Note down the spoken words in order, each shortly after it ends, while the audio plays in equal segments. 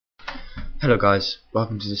Hello guys,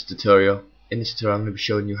 welcome to this tutorial. In this tutorial I'm going to be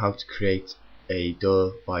showing you how to create a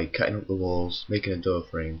door by cutting up the walls, making a door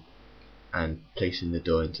frame and placing the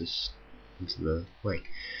door into the way.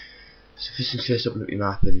 So first things first, open up your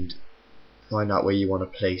map and find out where you want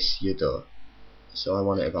to place your door. So I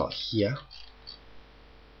want it about here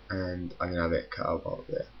and I'm going to have it cut out about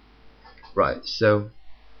there. Right, so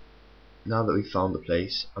now that we've found the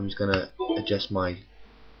place, I'm just going to adjust my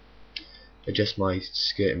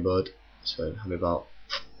skirting board so I have it about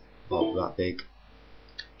that big.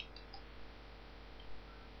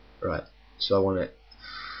 Right, so I want it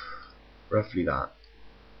roughly that.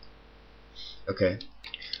 Okay,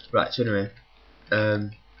 right, so anyway,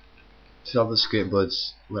 to have the skirting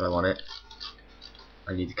boards where I want it,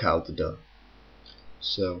 I need to cut out the door.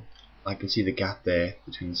 So I can see the gap there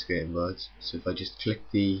between the skirting boards, so if I just click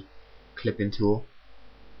the clipping tool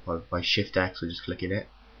by shift X, or just clicking it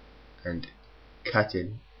and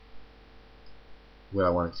cutting where I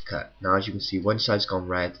want it to cut. Now as you can see, one side's gone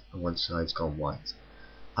red and one side's gone white.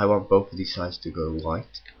 I want both of these sides to go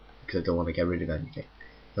white because I don't want to get rid of anything.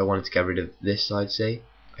 If I wanted to get rid of this side, say,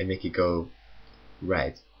 I make it go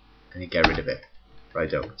red and you get rid of it, but I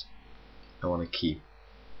don't. I want to keep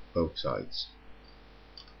both sides.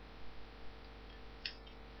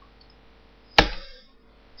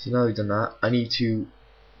 So now we've done that, I need to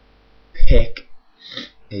pick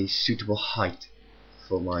a suitable height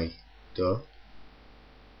for my door.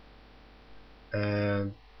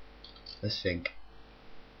 Let's think.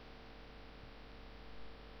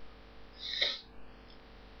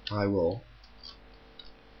 I will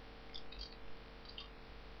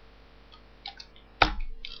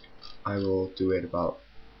do it about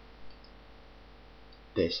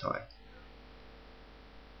this high.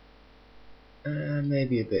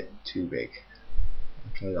 Maybe a bit too big.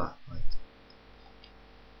 I'll try that height.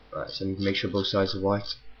 Right, so you can make sure both sides are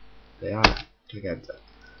white. They are. Click enter.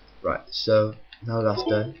 Right, so now that's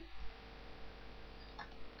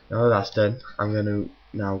done, I'm going to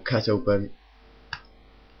now cut open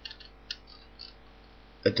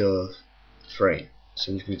a door frame.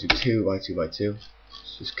 So I'm just going to do 2 by 2 by 2.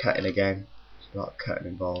 Just cutting again, there's a lot of cutting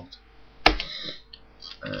involved,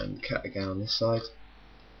 and cut again on this side,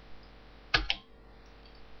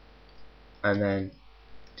 and then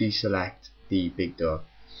deselect the big door.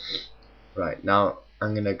 Right, now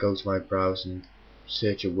I'm going to go to my browse and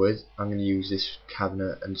search a wood. I'm going to use this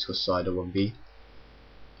cabinet underscore slider 1B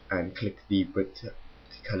and click the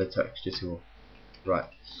color texture tool. Right,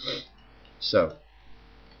 so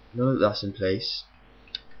now that that's in place,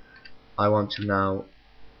 I want to now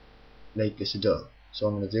make this a door. So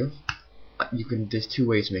what I'm going to do, there's two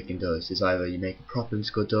ways of making doors. There's either you make a prop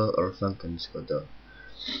underscore door or a func underscore door.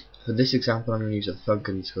 For this example I'm going to use a func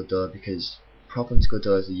underscore door because prop underscore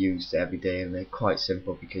doors are used every day and they're quite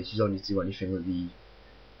simple because you don't need to do anything with the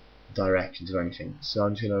directions or anything. So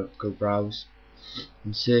I'm just going to go browse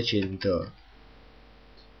and search in door.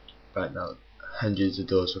 Right, now hundreds of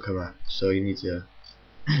doors will come up, so you need to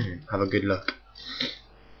have a good look.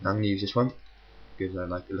 Now I'm going to use this one because I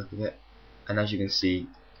like the look of it, and as you can see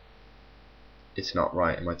it's not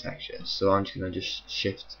right in my texture, so I'm just going to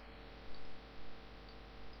shift,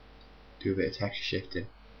 do a bit of texture shifting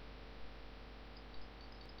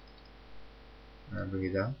and bring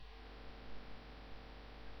it down.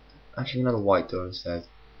 Actually another white door instead.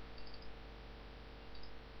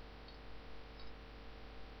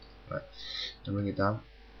 Right, and bring it down.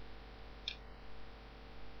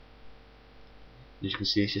 As you can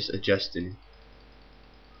see, it's just adjusting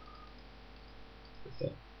with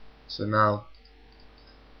it. So now,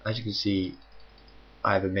 as you can see,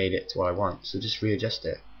 I haven't made it to what I want, so just readjust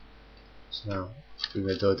it. So now, bring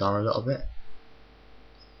the door down a little bit.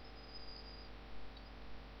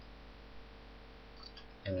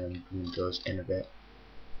 And bring the doors in a bit.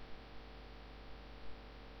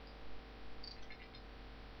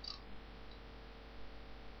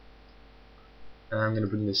 And I'm going to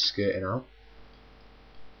bring this skirting out.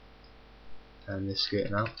 And this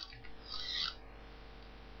skirting out.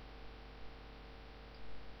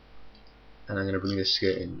 And I'm going to bring this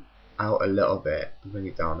skirting out a little bit and bring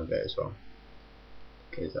it down a bit as well.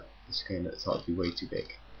 Okay, the skirting at the top would be way too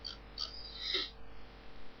big.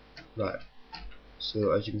 Right.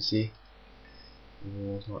 So as you can see, the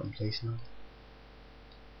wall's not in place now.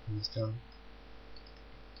 Bring this down.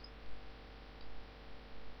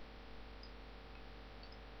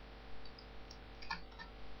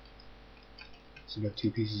 So we have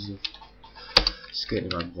two pieces of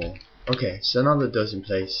skirting around the wall. Okay, so now the door's in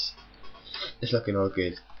place, it's looking all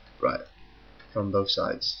good. Right, from both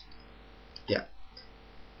sides. Yeah.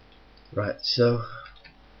 Right, so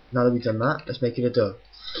now that we've done that, let's make it a door.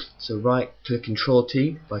 So right click Control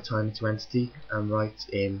T by tying it to entity and write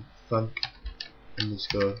in func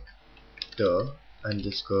underscore door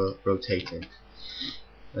underscore rotating.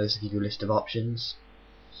 Now this will give you a list of options.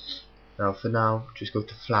 Now for now, just go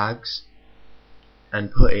to flags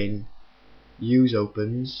and put in use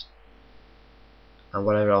opens and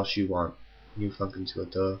whatever else you want. New func underscore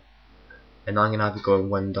door, and I'm gonna have it go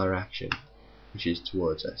in one direction, which is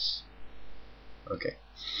towards us. Okay.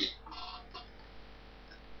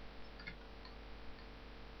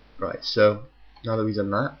 Right, so now that we've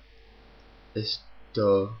done that, this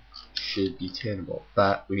door should be turnable,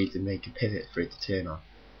 but we need to make a pivot for it to turn on.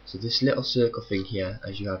 So this little circle thing here,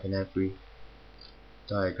 as you have in every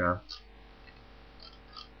diagram,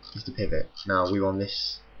 is the pivot. Now we want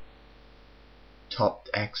this top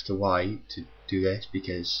X to Y to do this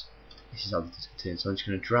because this is how this can turn. So I'm just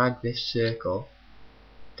going to drag this circle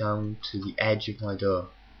down to the edge of my door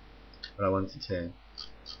where I want it to turn,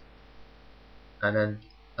 and then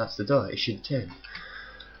that's the door. It should turn.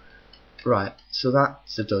 Right, so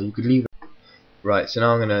that's the door. You could leave it. Right, so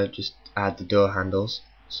now I'm gonna just add the door handles.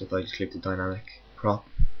 So if I just click the dynamic prop,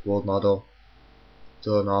 world model,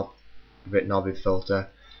 door knob, writ knob with filter,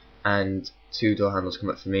 and 2 door handles come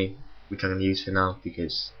up for me, which I'm gonna use for now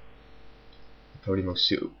because they're probably most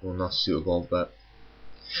suitable, well, not suitable, but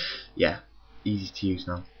yeah, easy to use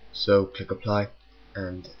now. So click apply,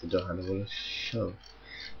 and the door handle will show.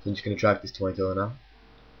 So I'm just gonna drag this to my door now.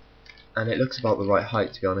 And it looks about the right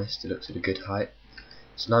height, to be honest. It looks at a good height.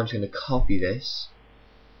 So now I'm just going to copy this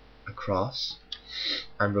across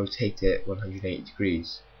and rotate it 180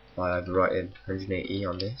 degrees by either writing 180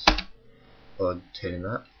 on this or turning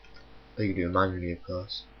that, or you can do it manually, of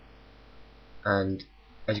course. And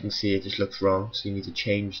as you can see, it just looks wrong, so you need to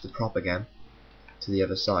change the prop again to the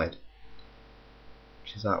other side,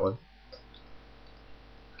 which is that one.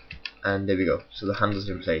 And there we go, so the handles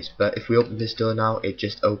are in place. But if we open this door now, it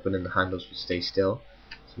just open and the handles will stay still.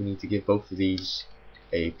 So we need to give both of these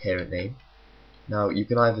a parent name. Now you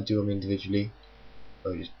can either do them individually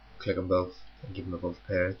or just click on both and give them both a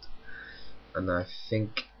parent. And I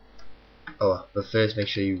think, oh, but first make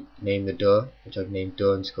sure you name the door, which I've named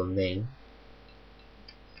door underscore main.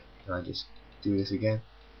 And I just do this again,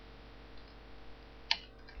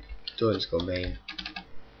 door underscore main.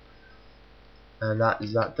 And that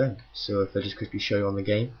is that done. So if I just quickly show you on the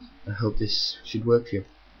game, I hope this should work for you.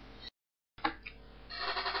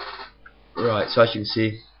 Right, so as you can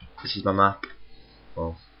see, this is my map.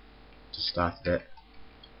 Well, just started it.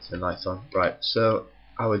 So lights on. Right, so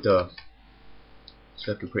our door. It's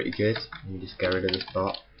looking pretty good. Let me just get rid of this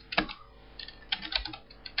part.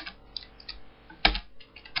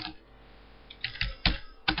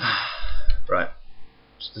 Right,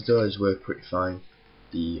 so the doors work pretty fine.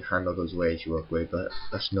 The handle goes away as you walk away, but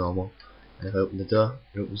that's normal. And if I open the door,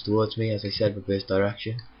 it opens towards me, as I said, reverse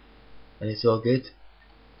direction, and it's all good.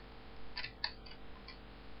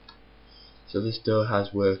 So this door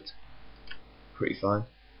has worked pretty fine,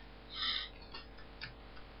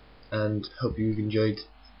 and hope you've enjoyed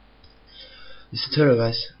this tutorial,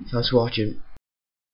 guys. Thanks for watching.